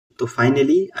তো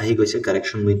ফাইনালি আহি গৈছে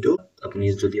কাৰেকশ্যন উইন্ডো আপুনি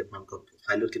যদি আপোনালোকৰ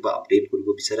ফাইলত কিবা আপডেট কৰিব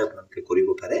বিচাৰে আপোনালোকে কৰিব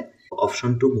পাৰে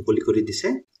অপচনটো মুকলি কৰি দিছে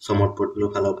সমৰ্থ পৰ্টেলৰ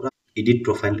ফালৰ পৰা এডিট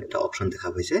প্ৰফাইল এটা অপচন দেখা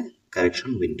পাইছে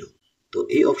কাৰেকশ্যন উইন্ডো তো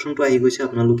এই অপচনটো আহি গৈছে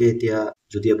আপোনালোকে এতিয়া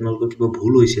যদি আপোনালোকৰ কিবা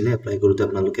ভুল হৈছিলে এপ্লাই কৰোতে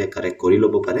আপোনালোকে কাৰেক্ট কৰি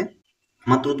ল'ব পাৰে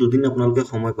মাত্ৰ দুদিন আপোনালোকে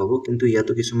সময় পাব কিন্তু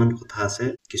ইয়াতো কিছুমান কথা আছে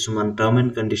কিছুমান টাৰ্ম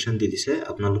এণ্ড কণ্ডিশ্যন দি দিছে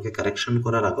আপোনালোকে কাৰেকশ্যন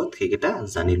কৰাৰ আগত সেইকেইটা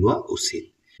জানি লোৱা উচিত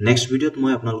নেক্সট ভিডিঅ'ত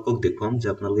মই আপোনালোকক দেখুৱাম যে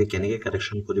আপোনালোকে কেনেকৈ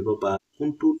কাৰেকশ্যন কৰিব বা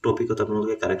কোনটো টপিকত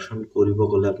আপোনালোকে কাৰেকশ্যন কৰিব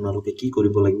গ'লে আপোনালোকে কি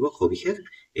কৰিব লাগিব সবিশেষ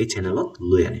এই চেনেলত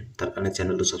লৈ আনিম তাৰ কাৰণে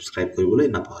চেনেলটো সাবস্ক্ৰাইব কৰিবলৈ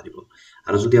নাপাহৰিব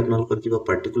আৰু যদি আপোনালোকৰ কিবা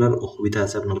পাৰ্টিকুলাৰ অসুবিধা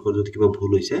আছে আপোনালোকৰ যদি কিবা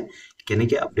ভুল হৈছে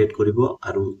কেনেকৈ আপডেট কৰিব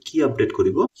আৰু কি আপডেট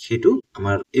কৰিব সেইটো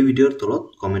আমাৰ এই ভিডিঅ'ৰ তলত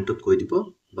কমেন্টত কৈ দিব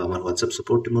বা আমাৰ WhatsApp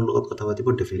support টিমৰ লগত কথা পাতিব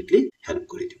ডেফিনেটলি হেল্প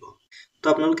কৰি দিব তো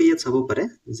আপোনালোকে ইয়াত চাব পাৰে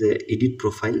যে এডিট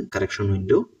প্ৰফাইল কাৰেকশ্যন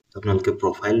উইন্ডো আপোনালোকে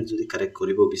প্ৰফাইল যদি কাৰেক্ট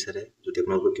কৰিব বিচাৰে যদি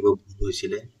আপোনালোকৰ কিবা ভুল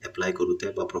হৈছিলে এপ্লাই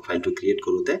কৰোতে বা প্ৰফাইলটো ক্ৰিয়েট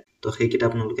কৰোতে তো সেইকেইটা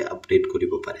আপোনালোকে আপডেট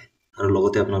কৰিব পাৰে আৰু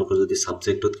লগতে আপোনালোকৰ যদি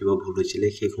সাবজেক্টত কিবা ভুল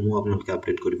হৈছিলে সেইসমূহ আপোনালোকে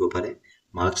আপডেট কৰিব পাৰে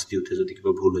মাৰ্কস দিওতে যদি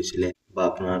কিবা ভুল হৈছিলে বা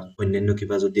আপোনাৰ অন্যান্য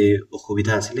কিবা যদি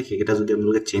অসুবিধা আছিলে সেইকেইটা যদি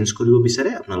আপোনালোকে চেঞ্জ কৰিব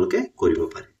বিচাৰে আপোনালোকে কৰিব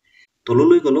পাৰে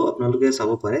তললৈ গলো আপোনালোকে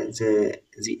চাব পাৰে যে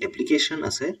যি এপ্লিকেশন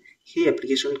আছে সেই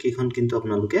এপ্লিকেশন কেইখন কিন্তু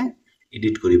আপোনালোকে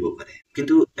এডিট কৰিব পাৰে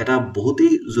কিন্তু এটা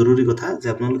বহুতই জৰুৰী কথা যে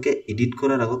আপোনালোকে এডিট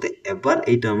কৰাৰ আগতে এবাৰ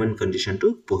এই টাৰ্ম এণ্ড কণ্ডিশ্যনটো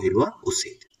পঢ়ি লোৱা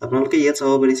উচিত আপোনালোকে ইয়াত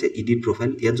চাব পাৰিছে এডিট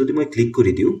প্ৰফাইল ইয়াত যদি মই ক্লিক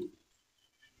কৰি দিও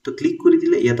তো ক্লিক কৰি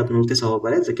দিলে ইয়াত আপোনালোকে চাব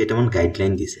পাৰে যে কেইটামান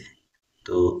গাইডলাইন দিছে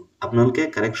তো আপোনালোকে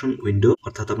কাৰেকশ্যন উইন্ডো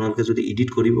অৰ্থাৎ আপোনালোকে যদি এডিট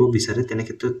কৰিব বিচাৰে তেনে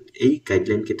ক্ষেত্ৰত এই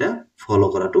গাইডলাইন কেইটা ফলো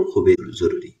কৰাটো খুবেই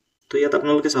জৰুৰী তো ইয়াত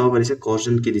আপোনালোকে চাব পাৰিছে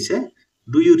কজন কি দিছে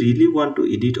Do you really want to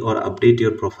edit or update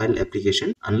your profile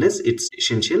application? Unless it's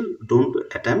essential, don't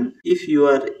attempt. If you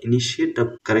are initiate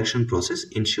the correction process,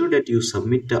 ensure that you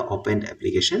submit the opened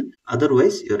application.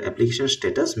 Otherwise, your application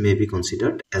status may be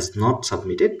considered as not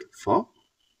submitted for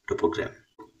the program.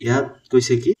 ইয়াত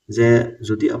কৈছে কি যে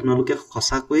যদি আপোনালোকে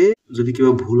খসাকৈ যদি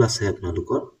কিবা ভুল আছে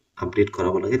আপোনালোকৰ আপডেট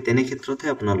কৰাব লাগে তেনে ক্ষেত্ৰতে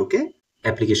আপোনালোকে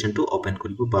এপ্লিকেশনটো ওপেন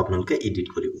কৰিব বা আপোনালোকে এডিট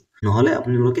কৰিব নহলে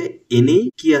আপোনালোকে এনে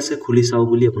কি আছে খুলি চাও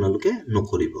বুলি আপোনালোকে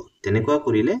নকৰিব তেনেকুৱা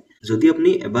কৰিলে যদি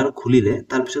আপুনি এবাৰ খুলিলে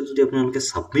তাৰ পিছত যদি আপোনালোকে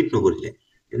সাবমিট নকৰিলে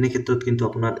তেনে ক্ষেত্ৰত কিন্তু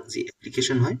আপোনাৰ যি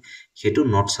এপ্লিকেশন হয় হেতু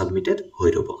নট সাবমিটেড হৈ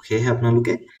ৰব হেহে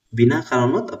আপোনালোকে বিনা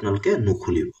কাৰণত আপোনালোকে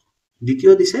নখুলিব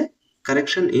দ্বিতীয় দিছে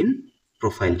কাৰেকশ্যন ইন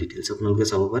প্ৰফাইল ডিটেইলছ আপোনালোকে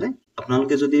চাব পাৰে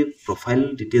আপোনালোকে যদি প্ৰফাইল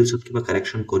ডিটেইলছত কিবা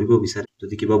কাৰেকশ্যন কৰিব বিচাৰে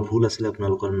যদি কিবা ভুল আছিল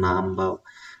আপোনালোকৰ নাম বা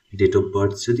date of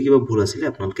birth যদি কিবা ভুল আছিল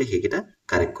আপোনালোকে হেকেটা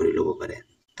কাৰেক্ট কৰি লব পাৰে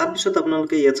তাৰ পিছত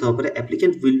আপোনালোকে ইয়াত চাব পাৰে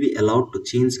applicant will be allowed to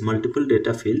change multiple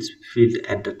data fields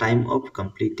at the time of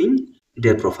completing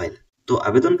their profile তো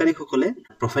আবেদনকাৰী সকলে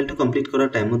প্ৰফাইলটো কমপ্লিট কৰাৰ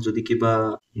টাইমত যদি কিবা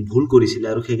ভুল কৰিছিল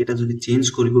আৰু হেকেটা যদি চেঞ্জ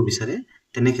কৰিব বিচাৰে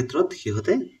তেনে ক্ষেত্ৰত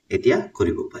হিহতে এতিয়া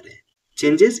কৰিব পাৰে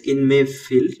changes in may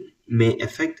field may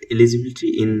affect eligibility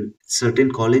in certain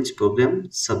college program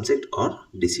subject or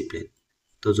discipline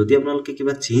তো যদি আপোনালোকে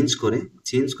কিবা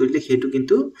চেঞ্জ কৰিলে হেতু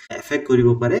কিন্তু এফেক্ট কৰিব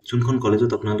পাৰে যোনখন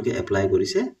কলেজত আপোনালোকে এপ্লাই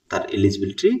কৰিছে তাৰ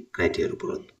এলিজিবিলিটি ক্ৰাইটেৰিয়াৰ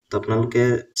ওপৰত তো আপোনালোকে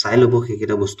চাই লব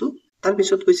হেকিটা বস্তু তাৰ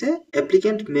পিছত কৈছে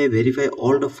applicant may verify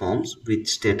all the forms with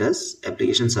status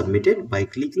application submitted by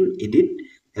clicking edit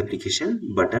application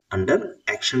button under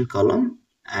action column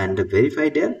and verify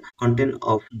their content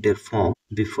of their form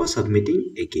before submitting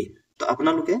again তো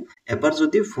আপোনালোকে এবাৰ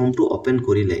যদি ফৰ্মটো ওপেন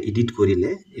কৰিলে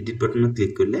এডিট বাটনত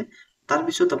ক্লিক কৰিলে তাৰ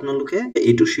পিছত আপোনালোকে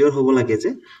এটো শিওৰ হ'ব লাগে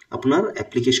যে আপোনাৰ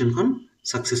এপ্লিকেশনখন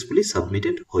সাকসেসফুলি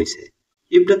সাবমিটেড হৈছে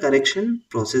if the correction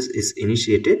process is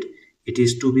initiated it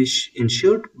is to be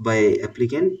ensured by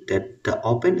applicant that the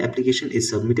open application is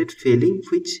submitted failing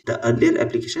which the earlier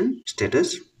application status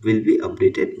will be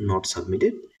updated not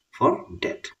submitted for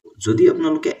that যদি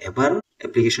আপোনালোকে এবাৰ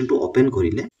এপ্লিকেশনটো open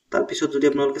কৰিলে তাৰ পিছত যদি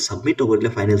আপোনালোকে submit নকৰিলে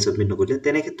final submit নকৰিলে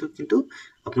তেনে ক্ষেত্ৰত কিন্তু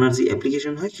আপোনাৰ যি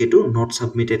এপ্লিকেশন হয় হেতু নট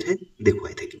সাবমিটেড হে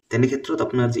দেখুৱাই থাকিব তেনে ক্ষেত্ৰত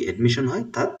আপোনাৰ যি এডমিশন হয়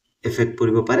তাত এফেক্ট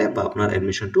পৰিব পাৰে বা আপোনাৰ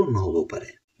এডমিশনটো নহব পাৰে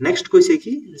নেক্সট কৈছে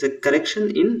কি যে কাৰেকশ্যন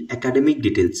ইন একাডেমিক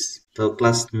ডিটেইলছ তো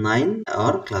ক্লাস 9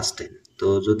 অৰ ক্লাস 10 তো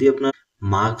যদি আপোনাৰ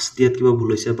মাৰ্কস দিয়াত কিবা ভুল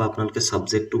হৈছে বা আপোনালোকে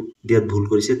সাবজেক্টটো দিয়াত ভুল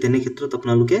কৰিছে তেনে ক্ষেত্ৰত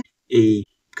আপোনালোকে এই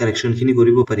কাৰেকশ্যন খিনি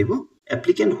কৰিব পাৰিব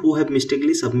applicant who have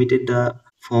mistakenly submitted the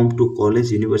form to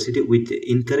college university with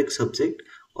incorrect subject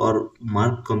or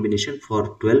mark combination for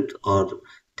 12th or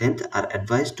 10th are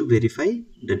advised to verify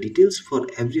the details for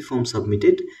every form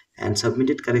submitted and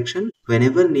submitted correction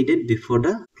whenever needed before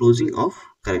the closing of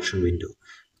correction window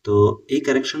তো এই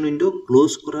correction window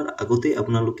close কৰাৰ আগতে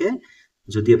আপোনালোকে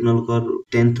যদি আপোনালোকৰ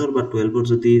 10th বা 12th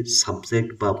যদি subject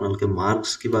বা আপোনালোকে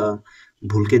মাৰ্কস কিবা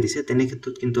ভুলকে দিছে তেনে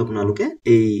ক্ষেত্ৰত কিন্তু আপোনালোকে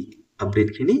এই আপডেট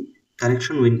খিনি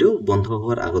কাৰেকশ্যন উইন্ডো বন্ধ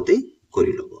হোৱাৰ আগতে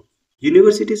কৰি লব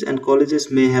Universities and colleges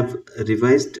may have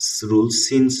revised rules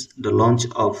since the launch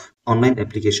of online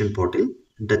application portal.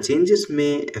 The changes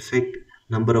may affect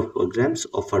number of programs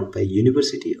offered by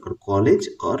university or college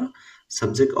or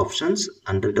subject options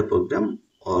under the program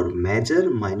or major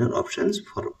minor options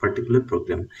for a particular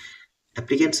program.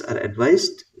 Applicants are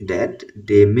advised that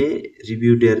they may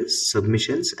review their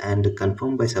submissions and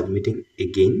confirm by submitting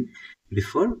again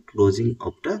before closing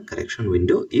of the correction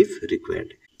window if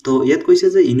required. তো ইয়াত কৈছে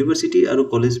যে university আৰু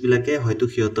college বিলাকে হয়তো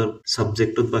সিহঁতৰ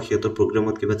সাবজেক্টত বা সিহঁতৰ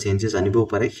প্ৰগ্ৰামত কিবা চেঞ্জেছ আনিবও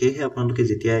পাৰে সেয়েহে আপোনালোকে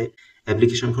যেতিয়া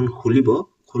এপ্লিকেশ্যনখন খুলিব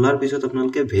খোলাৰ পিছত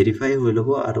আপোনালোকে ভেৰিফাই হৈ ল'ব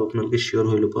আৰু আপোনালোকে শিওৰ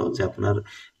হৈ ল'ব যে আপোনাৰ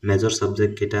মেজৰ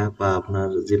সাবজেক্ট কেইটা বা আপোনাৰ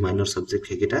যে মাইনৰ সাবজেক্ট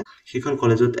সেইকেইটা সেইখন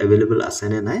কলেজত এভেইলেবল আছে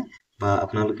নে নাই বা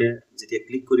আপোনালোকে যেতিয়া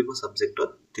ক্লিক কৰিব সাবজেক্টত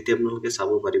তেতিয়া আপোনালোকে চাব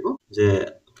পাৰিব যে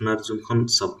আপোনাৰ যোনখন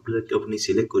সাবজেক্ট আপুনি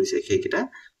সিলেক্ট কৰিছে সেইকেইটা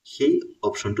সেই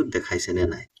অপচনটো দেখাইছে নে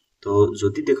নাই তো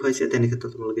যদি দেখুৱাইছে তেনে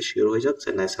ক্ষেত্ৰত আপোনালোকে শিওৰ হৈ যাওক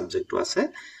যে নাই সাবজেক্টটো আছে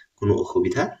কোনো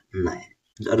অসুবিধা নাই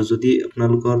আৰু যদি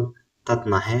আপোনালোকৰ তাত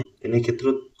নাহে তেনে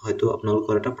ক্ষেত্ৰত হয়তো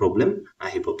আপোনালোকৰ এটা প্ৰবলেম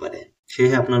আহিব পাৰে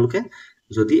সেয়ে আপোনালোকে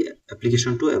যদি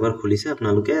এপ্লিকেশনটো এবাৰ খুলিছে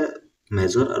আপোনালোকে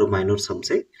মেজৰ আৰু মাইনৰ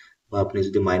সাবজেক্ট বা আপুনি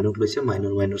যদি মাইনৰ লৈছে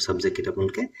মাইনৰ সাবজেক্ট এটা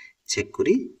আপোনালোকে চেক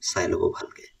কৰি চাই ল'ব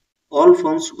ভালকে All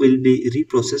forms will be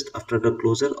reprocessed after the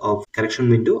closure of correction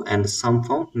window and some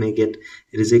forms may get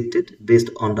rejected based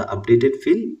on the updated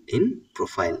field in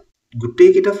profile. গোটেই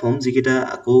কেইটা ফৰ্ম যিকেইটা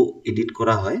আকৌ এডিট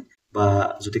কৰা হয় বা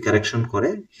যদি কাৰেকশ্যন কৰে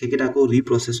সেইকেইটা আকৌ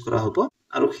ৰিপ্ৰচেছ কৰা হ'ব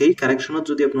আৰু সেই কাৰেকশ্যনত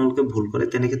যদি আপোনালোকে ভুল কৰে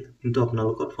তেনেকে কিন্তু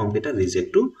আপোনালোকৰ ফৰ্ম কেইটা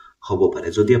ৰিজেক্টও হ'ব পাৰে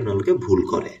যদি আপোনালোকে ভুল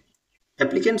কৰে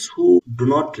Applicants who do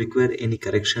not require any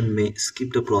correction may skip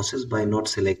the process by not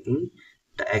selecting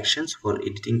the actions for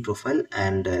editing profile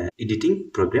and editing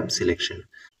program selection.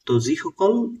 তো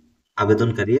যিসকল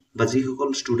আবেদনকাৰী বা যিসকল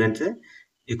ষ্টুডেণ্টে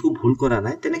একো ভুল কৰা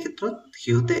নাই তেনে ক্ষেত্ৰত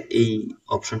সিহঁতে এই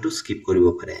অপচনটো স্কিপ কৰিব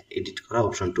পাৰে এডিট কৰা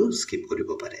অপচনটো স্কিপ কৰিব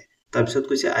পাৰে তাৰপিছত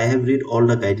কৈছে I have read all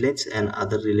the guidelines and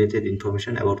other related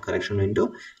information about correction window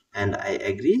and I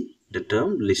agree the term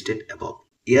listed above.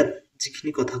 ইয়াত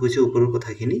যিখিনি কথা কৈছে ওপৰৰ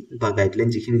কথাখিনি বা গাইডলাইন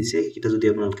যিখিনি দিছে সেইটা যদি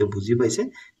আপোনালোকে বুজি পাইছে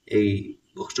এই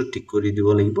বক্সটো টিক কৰি দিব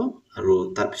লাগিব আৰু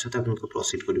তাৰ পিছতে আপোনালোকে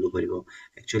প্ৰসিড কৰিব পাৰিব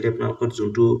একচুয়ালি আপোনালোকৰ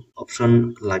যোনটো অপচন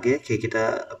লাগে সেইকেইটা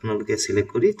আপোনালোকে সিলেক্ট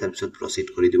কৰি তাৰ পিছত প্ৰসিড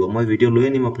কৰি দিব মই ভিডিও লৈ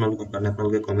আনিম আপোনালোকৰ কাৰণে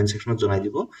আপোনালোকে কমেন্ট সেকশনত জনাই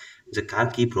দিব যে কাৰ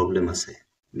কি প্ৰবলেম আছে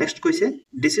নেক্সট কৈছে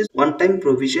this is one time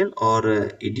provision or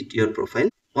edit your profile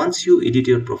once you edit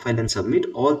your profile and submit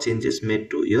all changes made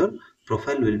to your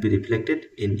profile will be reflected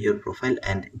in your profile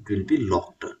and it will be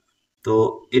locked তো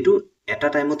এটো এটা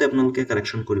টাইমতে আপোনালোকে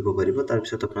correction কৰিব পাৰিব তাৰ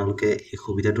পিছত আপোনালোকে এই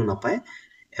সুবিধাটো নাপায়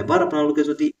এবাৰ আপোনালোকে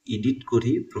যদি এডিট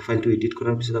কৰি প্ৰফাইলটো এডিট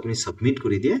কৰাৰ পিছত আপুনি সাবমিট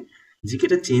কৰি দিয়ে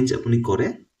যিকেটা চেঞ্জ আপুনি কৰে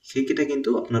সেইকেটা কিন্তু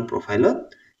আপোনাৰ প্ৰফাইলত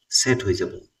সেট হৈ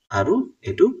যাব আৰু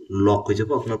এটো লক হৈ যাব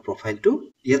আপোনাৰ প্ৰফাইলটো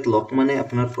ইয়াত লক মানে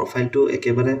আপোনাৰ প্ৰফাইলটো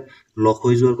একেবাৰে লক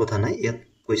হৈ যোৱাৰ কথা নাই ইয়াত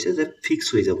কৈছে যে ফিক্স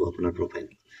হৈ যাব আপোনাৰ প্ৰফাইল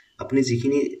আপুনি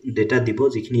যিখিনি ডেটা দিব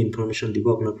যিখিনি ইনফৰমেশন দিব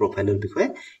আপোনাৰ প্ৰফাইলৰ বিষয়ে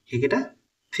সেইকেটা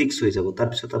ফিক্স হৈ যাব তাৰ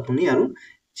পিছত আপুনি আৰু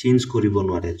চেঞ্জ কৰিব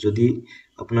নোৱাৰে যদি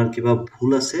আপোনাৰ কিবা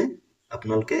ভুল আছে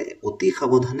আপোনালোকে অতি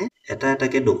সাৱধানে এটা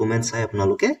এটাকে ডকুমেন্ট চাই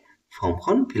আপোনালোকে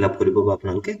ফৰ্মখন ফিল আপ কৰিব বা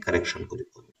আপোনালোকে কাৰেকশ্যন কৰিব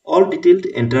all details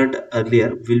entered earlier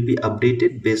will be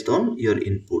updated based on your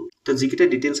input তো যিকেটা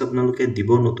ডিটেইলছ আপোনালোকে দিব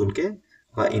নতুনকে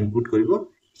বা ইনপুট কৰিব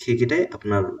সেইকেটাই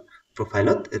আপোনাৰ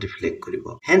প্ৰফাইলত ৰিফ্লেক্ট কৰিব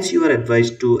hence you are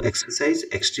advised to exercise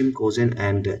extreme caution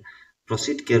and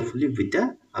proceed carefully with the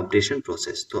updation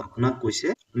process তো আপোনাক কৈছে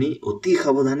আপুনি অতি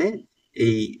সাৱধানে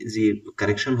এই যি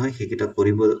কাৰেকশ্যন হয় সেইকেটা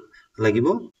কৰিব লাগিব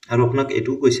আৰু আপোনাক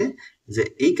এটো কৈছে যে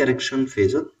এই কাৰেকশ্যন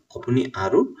ফেজত আপুনি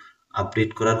আৰু আপডেট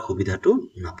কৰাৰ সুবিধাটো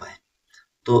নাপায়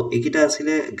তো এইকিটা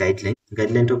আছিলে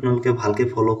গাইডলাইনটো আপোনালোকে ভালকে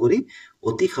ফলো কৰি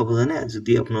অতি সাৱধানে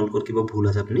যদি আপোনালোকৰ কিবা ভুল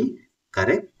আছে আপুনি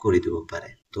কাৰেক্ট কৰি দিব পাৰে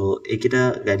তো এইকিটা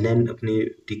গাইডলাইন আপুনি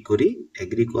টিক কৰি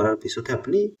এগ্ৰি কৰাৰ পিছতে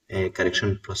আপুনি কাৰেকশ্যন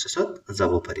প্ৰসেছত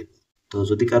যাব পাৰিব তো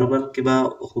যদি কাৰোবাৰ কিবা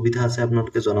অসুবিধা আছে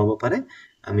আপোনালোকে জনাব পাৰে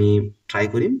আমি ট্ৰাই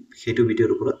কৰিম হেতু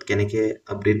ভিডিওৰ ওপৰত কেনেকে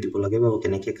আপডেট দিব লাগে বা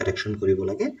কেনেকে কাৰেকশ্যন কৰিব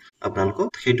লাগে আপোনালোকক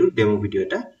হেতু ডেমো ভিডিও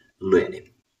এটা লৈ আনিম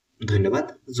ধন্যবাদ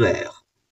জয় আই